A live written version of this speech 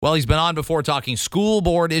Well, he's been on before talking school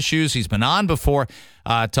board issues. He's been on before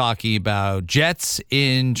talking about Jets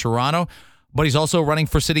in Toronto. But he's also running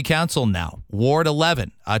for city council now, Ward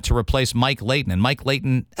 11, to replace Mike Layton. And Mike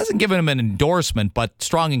Layton hasn't given him an endorsement, but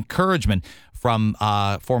strong encouragement from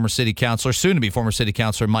former city councilor, soon-to-be former city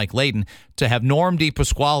councilor Mike Layton, to have Norm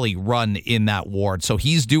DePasquale run in that ward. So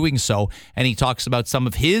he's doing so, and he talks about some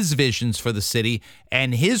of his visions for the city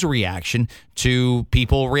and his reaction to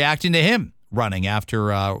people reacting to him running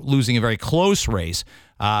after losing a very close race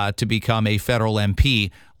to become a federal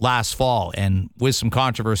MP last fall, and with some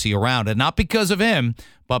controversy around it, not because of him,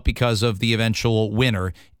 but because of the eventual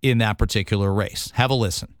winner in that particular race. Have a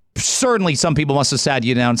listen. Certainly some people must have sat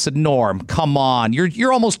you down and said, Norm, come on,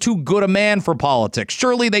 you're almost too good a man for politics.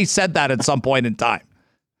 Surely they said that at some point in time.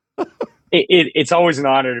 It's always an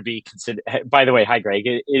honor to be considered. By the way, hi, Greg.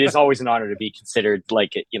 It is always an honor to be considered,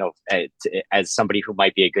 like, as somebody who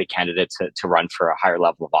might be a good candidate to run for a higher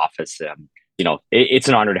level of office. It's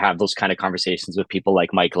an honor to have those kind of conversations with people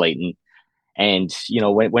like Mike Layton. And,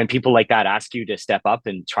 when people like that ask you to step up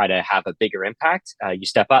and try to have a bigger impact, you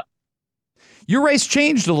step up. Your race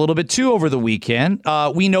changed a little bit, too, over the weekend.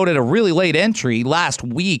 We noted a really late entry last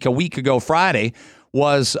week, a week ago Friday,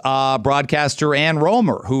 was broadcaster Ann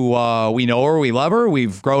Romer, who we know her, we love her,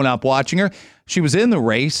 we've grown up watching her. She was in the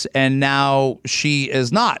race, and now she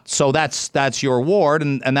is not. So that's your ward,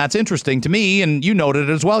 and that's interesting to me, and you noted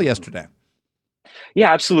it as well yesterday.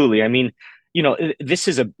 Yeah, absolutely. I mean, this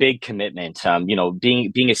is a big commitment.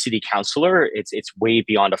 Being a city councilor, it's way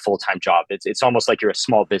beyond a full-time job. It's almost like you're a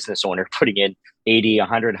small business owner putting in 80,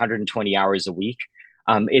 100, 120 hours a week.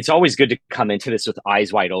 It's always good to come into this with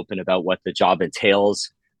eyes wide open about what the job entails,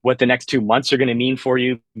 what the next 2 months are going to mean for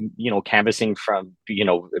you, canvassing from,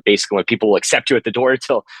 basically when people will accept you at the door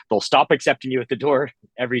till they'll stop accepting you at the door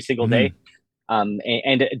every single day.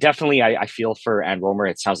 And definitely I feel for Ann Romer.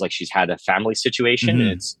 It sounds like she's had a family situation.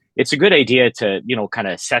 And it's a good idea to, kind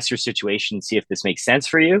of assess your situation and see if this makes sense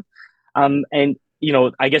for you.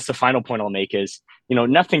 I guess the final point I'll make is,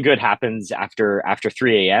 nothing good happens after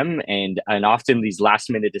 3 a.m. And often these last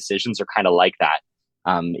minute decisions are kind of like that.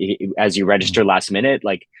 As you register last minute,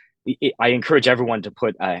 I encourage everyone to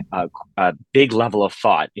put a big level of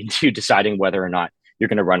thought into deciding whether or not you're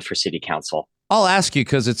going to run for city council. I'll ask you,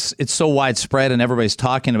 because it's so widespread and everybody's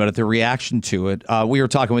talking about it, the reaction to it. We were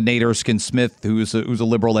talking with Nate Erskine-Smith, who's a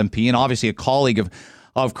Liberal MP and obviously a colleague of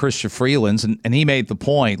Chrystia Freeland's, and he made the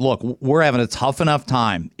point, look, we're having a tough enough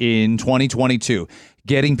time in 2022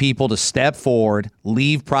 getting people to step forward,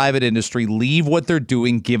 leave private industry, leave what they're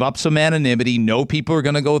doing, give up some anonymity, know people are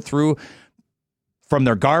going to go through from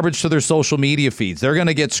their garbage to their social media feeds. They're going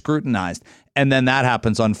to get scrutinized. And then that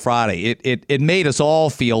happens on Friday. It made us all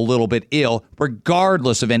feel a little bit ill,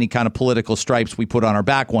 regardless of any kind of political stripes we put on our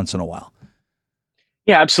back once in a while.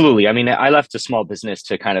 Yeah, absolutely. I mean, I left a small business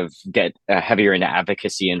to kind of get heavier into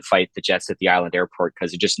advocacy and fight the Jets at the Island Airport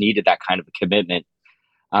because it just needed that kind of a commitment.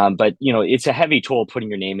 But, it's a heavy toll putting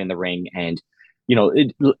your name in the ring. And,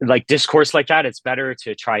 like discourse like that, it's better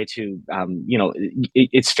to try to,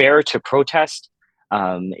 it's fair to protest.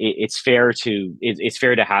 It's fair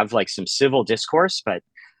to have like some civil discourse, but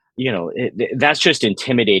that's just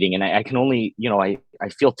intimidating. And I can only, I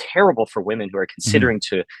feel terrible for women who are considering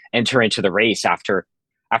to enter into the race after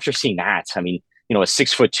seeing that. I mean, a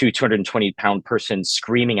 6'2", 220-pound person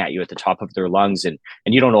screaming at you at the top of their lungs, and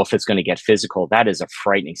you don't know if it's going to get physical. That is a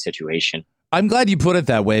frightening situation. I'm glad you put it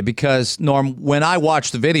that way, because Norm, when I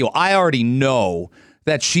watch the video, I already know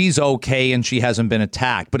that she's okay and she hasn't been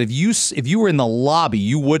attacked. But if you were in the lobby,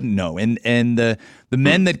 you wouldn't know. And the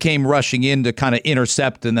men that came rushing in to kind of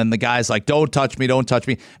intercept, and then the guy's like, don't touch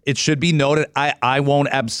me. It should be noted, I won't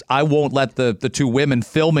let the two women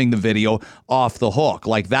filming the video off the hook.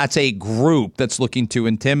 Like, that's a group that's looking to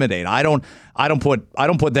intimidate. I don't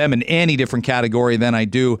put them in any different category than I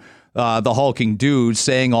do the hulking dude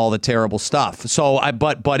saying all the terrible stuff. So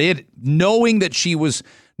knowing that she was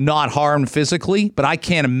not harmed physically, but I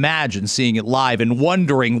can't imagine seeing it live and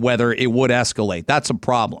wondering whether it would escalate. That's a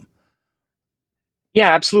problem.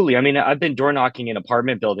 Yeah, absolutely. I mean, I've been door knocking in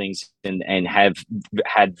apartment buildings and have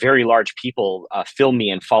had very large people film me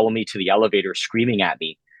and follow me to the elevator screaming at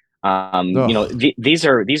me. These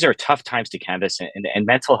are tough times to canvass, and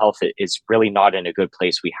mental health is really not in a good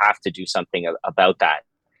place. We have to do something about that.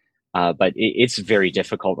 But it's very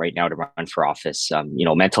difficult right now to run for office.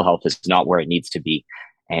 Mental health is not where it needs to be.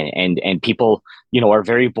 And people, are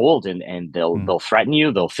very bold and they'll threaten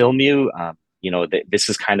you, they'll film you. This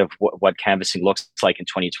is kind of what canvassing looks like in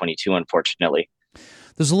 2022, unfortunately.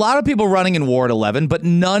 There's a lot of people running in Ward 11, but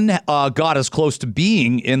none got as close to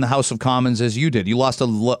being in the House of Commons as you did. You lost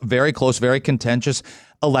a very close, very contentious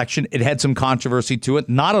election. It had some controversy to it,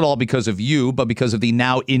 not at all because of you, but because of the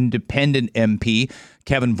now independent MP,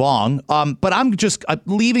 Kevin Vuong. But I'm just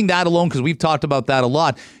leaving that alone because we've talked about that a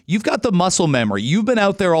lot. You've got the muscle memory. You've been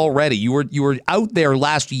out there already. You were out there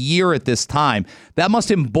last year at this time. That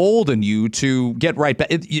must embolden you to get right back.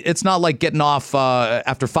 It's not like getting off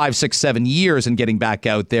after 5, 6, 7 years and getting back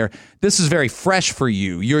out there. This is very fresh for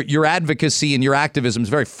you. Your advocacy and your activism is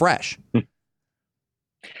very fresh.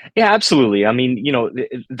 Yeah, absolutely. I mean,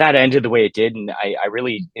 that ended the way it did, and I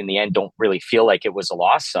really, in the end, don't really feel like it was a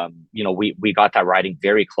loss. We got that riding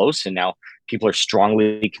very close, and now people are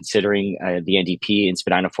strongly considering the NDP in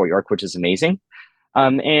Spadina-Fort York, which is amazing.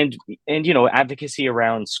 And advocacy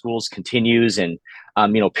around schools continues, and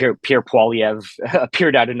Pierre Poilievre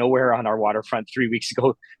appeared out of nowhere on our waterfront 3 weeks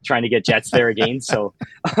ago, trying to get Jets there again. So,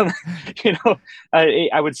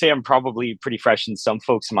 I would say I'm probably pretty fresh in some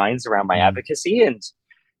folks' minds around my advocacy. And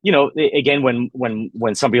again,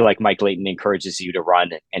 when somebody like Mike Layton encourages you to run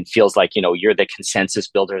and feels like you're the consensus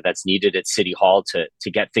builder that's needed at City Hall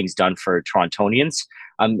to get things done for Torontonians,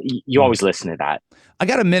 you always listen to that. I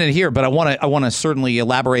got a minute here, but I want to certainly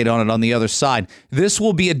elaborate on it on the other side. This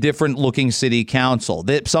will be a different looking city council.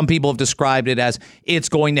 Some people have described it as it's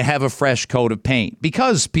going to have a fresh coat of paint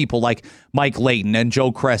because people like Mike Layton and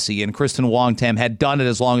Joe Cressy and Kristen Wong-Tam had done it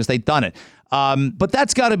as long as they'd done it. But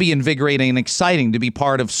that's got to be invigorating and exciting to be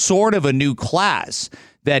part of sort of a new class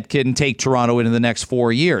that can take Toronto into the next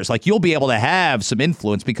 4 years. Like you'll be able to have some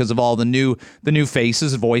influence because of all the new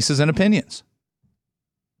faces, voices, and opinions.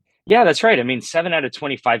 Yeah, that's right. I mean, 7 out of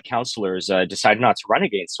 25 councillors decided not to run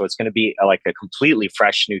again. So it's going to be like a completely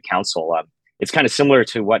fresh new council. It's kind of similar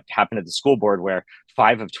to what happened at the school board, where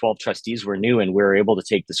 5 of 12 trustees were new, and we were able to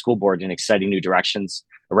take the school board in exciting new directions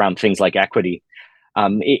around things like equity.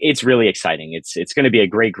 It's really exciting. It's going to be a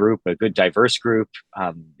great group, a good, diverse group.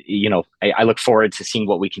 I look forward to seeing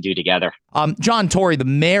what we can do together. John Tory, the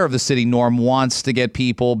mayor of the city, Norm, wants to get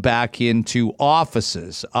people back into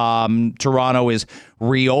offices. Toronto is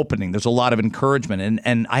reopening. There's a lot of encouragement.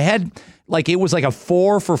 And I had it was like a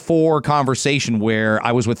 4-for-4 conversation where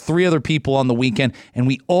I was with 3 other people on the weekend, and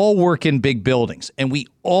we all work in big buildings, and we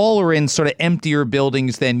all are in sort of emptier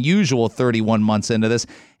buildings than usual 31 months into this.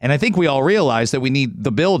 And I think we all realize that we need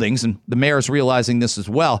the buildings, and the mayor's realizing this as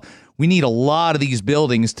well. We need a lot of these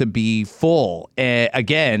buildings to be full,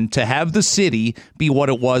 again, to have the city be what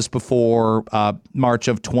it was before March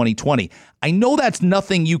of 2020. I know that's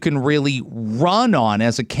nothing you can really run on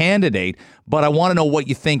as a candidate, but I want to know what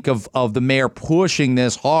you think of the mayor pushing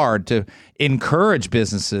this hard to encourage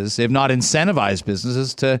businesses, if not incentivize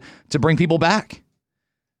businesses, to bring people back.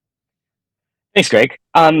 Thanks, Greg.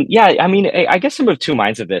 I mean, I guess I'm of two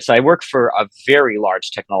minds of this. I work for a very large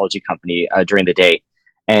technology company during the day,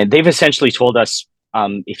 and they've essentially told us,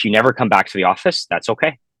 if you never come back to the office, that's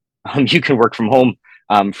okay. You can work from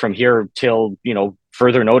home from here till,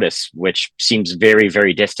 further notice, which seems very,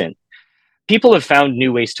 very distant. People have found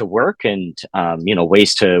new ways to work and,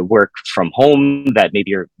 ways to work from home that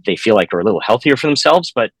maybe they feel like are a little healthier for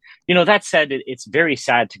themselves. But, that said, it's very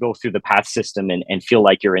sad to go through the path system and feel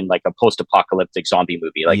like you're in like a post-apocalyptic zombie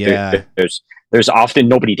movie. Like there's often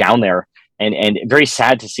nobody down there, and very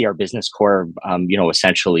sad to see our business core,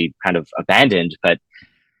 essentially kind of abandoned. But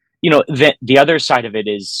the other side of it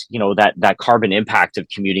is, that carbon impact of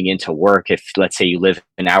commuting into work. If, let's say, you live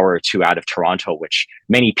an hour or two out of Toronto, which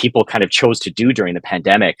many people kind of chose to do during the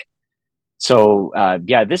pandemic. So,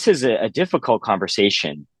 this is a difficult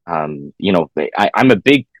conversation. I'm a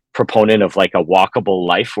big proponent of like a walkable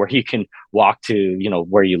life where you can walk to,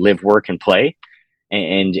 where you live, work, and play.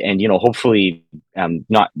 And hopefully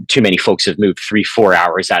not too many folks have moved 3-4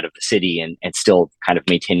 hours out of the city and still kind of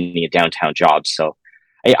maintaining a downtown job. So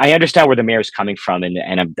I understand where the mayor's coming from, and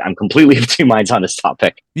I'm completely of two minds on this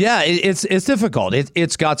topic. Yeah, it's difficult.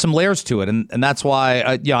 It's got some layers to it, and that's why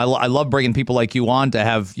I love bringing people like you on to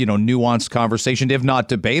have nuanced conversation, if not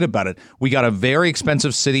debate about it. We got a very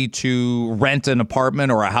expensive city to rent an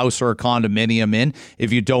apartment or a house or a condominium in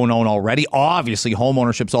if you don't own already. Obviously, home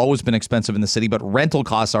ownership's always been expensive in the city, but rental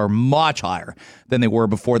costs are much higher than they were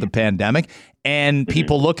before the pandemic. And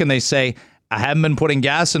people look and they say, I haven't been putting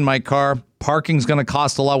gas in my car. Parking's going to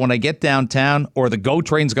cost a lot when I get downtown, or the GO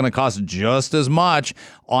train's going to cost just as much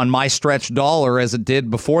on my stretched dollar as it did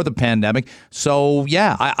before the pandemic. So,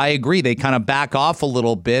 yeah, I agree. They kind of back off a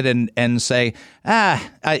little bit and say,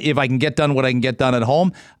 if I can get done what I can get done at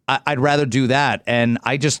home, I'd rather do that. And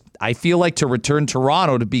I feel like to return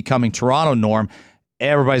Toronto to becoming Toronto norm,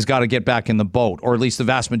 everybody's got to get back in the boat, or at least the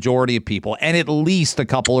vast majority of people, and at least a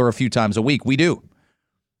couple or a few times a week. We do.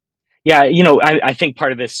 Yeah, I think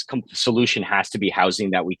part of this solution has to be housing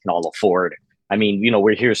that we can all afford. I mean,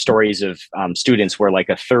 we hear stories of students where like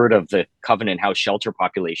a third of the Covenant House shelter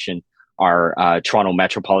population are Toronto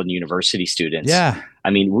Metropolitan University students. Yeah. I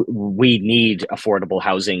mean, we need affordable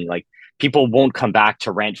housing. Like, people won't come back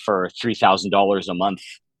to rent for $3,000 a month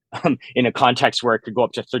in a context where it could go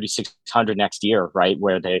up to $3,600 next year, right?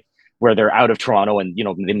 Where they're out of Toronto and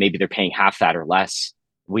maybe they're paying half that or less.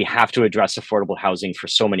 We have to address affordable housing for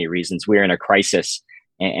so many reasons. We're in a crisis,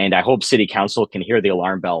 and I hope City Council can hear the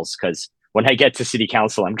alarm bells, because when I get to City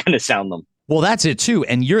Council, I'm going to sound them. Well, that's it too.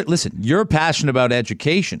 And you're passionate about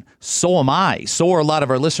education. So am I. So are a lot of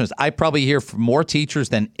our listeners. I probably hear from more teachers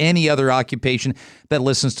than any other occupation that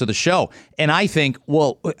listens to the show. And I think,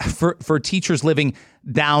 well, for teachers living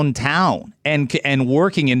downtown and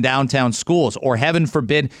working in downtown schools, or heaven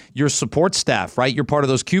forbid, your support staff, right? You're part of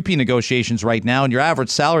those CUPE negotiations right now, and your average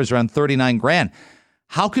salary is around $39,000.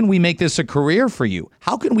 How can we make this a career for you?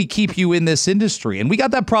 How can we keep you in this industry? And we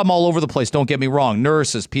got that problem all over the place. Don't get me wrong.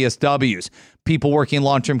 Nurses, PSWs, people working in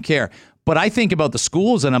long-term care. But I think about the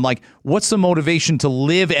schools and I'm like, what's the motivation to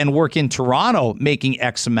live and work in Toronto making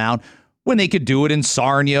X amount when they could do it in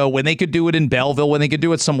Sarnia, when they could do it in Belleville, when they could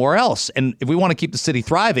do it somewhere else? And if we want to keep the city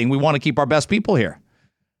thriving, we want to keep our best people here.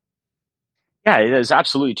 Yeah, there's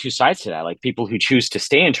absolutely two sides to that. Like, people who choose to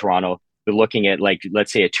stay in Toronto, they're looking at, like,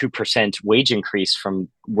 let's say a 2% wage increase from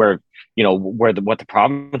what the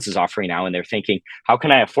province is offering now. And they're thinking, how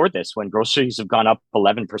can I afford this when groceries have gone up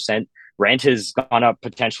 11%, rent has gone up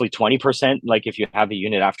potentially 20%. Like, if you have a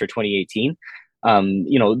unit after 2018,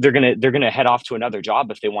 they're going to head off to another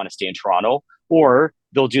job if they want to stay in Toronto, or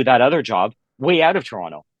they'll do that other job way out of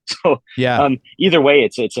Toronto. So yeah. Either way,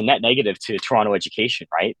 it's a net negative to Toronto education,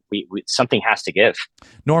 right? Something has to give.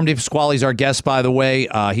 Norm DePasquale is our guest, by the way.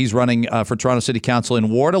 He's running for Toronto City Council in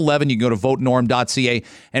Ward 11. You can go to votenorm.ca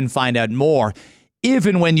and find out more. If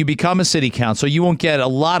and when you become a city council, you won't get a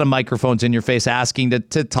lot of microphones in your face asking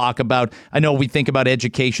to talk about. I know we think about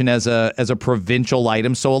education as a provincial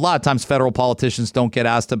item, so a lot of times federal politicians don't get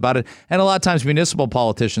asked about it, and a lot of times municipal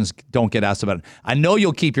politicians don't get asked about it. I know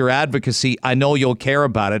you'll keep your advocacy. I know you'll care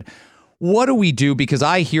about it. What do we do? Because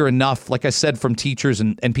I hear enough, like I said, from teachers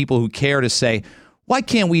and people who care to say, why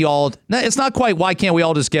can't we all, it's not quite why can't we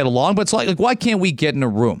all just get along, but it's like why can't we get in a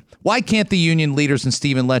room? Why can't the union leaders and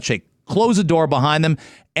Stephen Lecce close a door behind them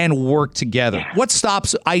and work together? Yeah. What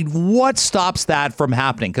stops that from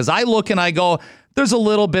happening? Because I look and I go, there's a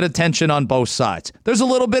little bit of tension on both sides. There's a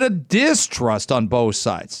little bit of distrust on both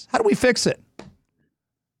sides. How do we fix it?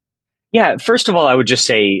 Yeah, first of all, I would just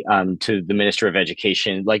say to the Minister of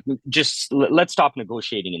Education, like, just let's stop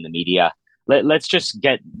negotiating in the media. Let's just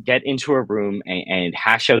get into a room and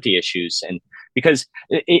hash out the issues, and because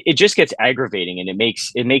it just gets aggravating, and it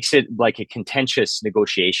makes it like a contentious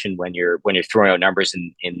negotiation when you're throwing out numbers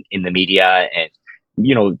in the media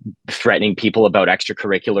and threatening people about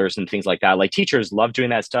extracurriculars and things like that. Like, teachers love doing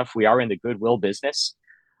that stuff. We are in the goodwill business.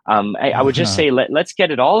 I would just say let's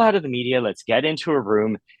get it all out of the media. Let's get into a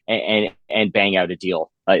room and bang out a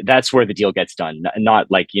deal. That's where the deal gets done, not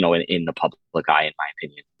like in the public eye, in my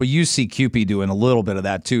opinion. But you see CUPE doing a little bit of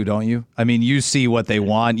that too, don't you? I mean, you see what they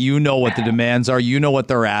want. You know what the demands are. You know what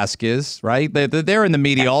their ask is, right? They're in the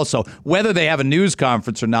media also. Whether they have a news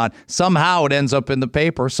conference or not, somehow it ends up in the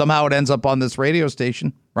paper. Somehow it ends up on this radio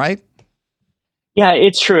station, right? Yeah,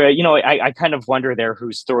 it's true. I kind of wonder there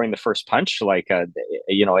who's throwing the first punch. Like, I've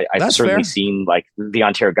That's certainly fair. seen like the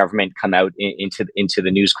Ontario government come out into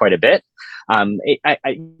the news quite a bit. I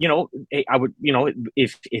would,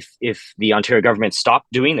 if the Ontario government stopped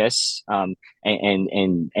doing this, and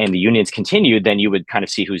the unions continued, then you would kind of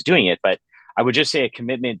see who's doing it. But I would just say a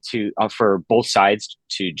commitment to for both sides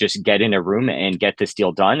to just get in a room and get this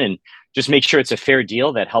deal done, and just make sure it's a fair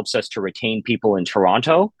deal that helps us to retain people in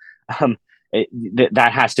Toronto.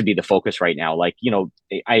 That has to be the focus right now. Like,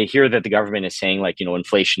 I hear that the government is saying, like,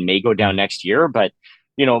 inflation may go down next year, but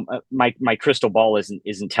my crystal ball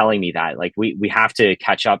isn't telling me that. Like, we have to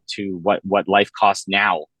catch up to what life costs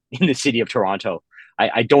now in the city of Toronto.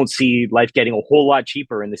 I don't see life getting a whole lot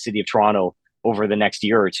cheaper in the city of Toronto over the next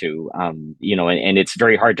year or two. And it's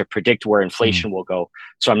very hard to predict where inflation will go.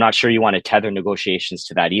 So I'm not sure you want to tether negotiations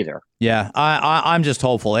to that either. Yeah, I'm just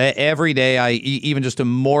hopeful. Every day, even just a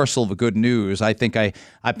morsel of good news, I think I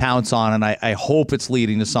pounce on, and I hope it's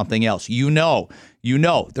leading to something else.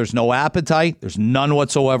 There's no appetite. There's none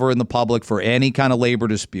whatsoever in the public for any kind of labor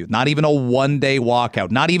dispute. Not even a one-day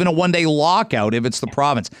walkout. Not even a one-day lockout if it's the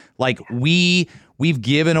province. Like, we've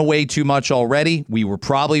given away too much already. We were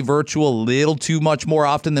probably virtual a little too much more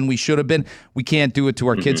often than we should have been. We can't do it to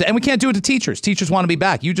our kids, and we can't do it to teachers. Teachers want to be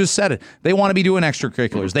back. You just said it. They want to be doing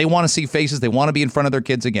extracurriculars. They want to see faces. They want to be in front of their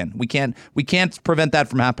kids again. We can't prevent that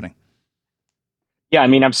from happening. Yeah, I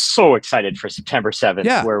mean, I'm so excited for September 7th,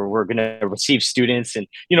 Yeah. where we're going to receive students and,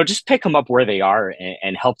 just pick them up where they are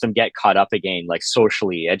and help them get caught up again, like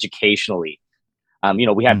socially, educationally.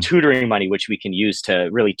 We have Mm. tutoring money, which we can use to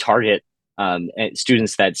really target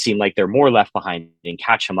students that seem like they're more left behind and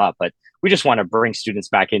catch them up. But we just want to bring students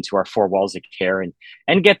back into our four walls of care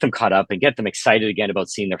and get them caught up and get them excited again about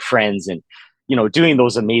seeing their friends and, doing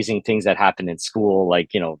those amazing things that happen in school, like,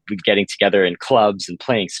 getting together in clubs and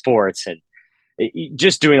playing sports and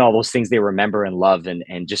just doing all those things they remember and love and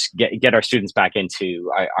just get our students back into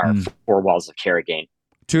our four walls of care again.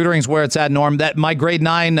 Tutoring's where it's at, Norm. That my grade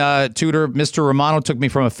 9 tutor, Mr. Romano, took me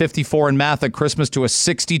from a 54 in math at Christmas to a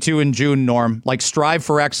 62 in June, Norm. Like, strive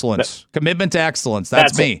for excellence. Commitment to excellence.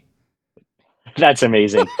 That's me. That's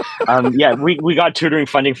amazing. Yeah, we got tutoring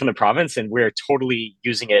funding from the province and we're totally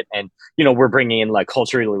using it. And, we're bringing in like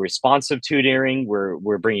culturally responsive tutoring.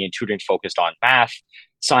 We're bringing in tutoring focused on math,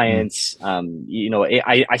 science.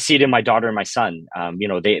 I see it in my daughter and my son.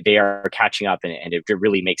 They are catching up and it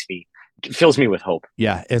really fills me with hope.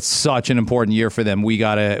 Yeah, it's such an important year for them. We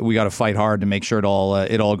gotta fight hard to make sure it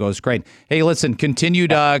all goes great. Hey, listen,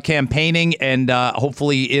 continued campaigning, and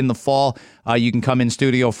hopefully in the fall you can come in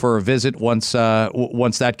studio for a visit once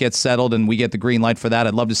that gets settled and we get the green light for that.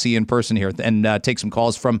 I'd love to see you in person here and take some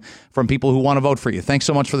calls from people who want to vote for you. Thanks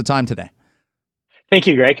so much for the time today. Thank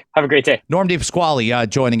you, Greg. Have a great day. Norm DePasquale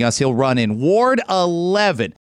joining us. He'll run in Ward 11.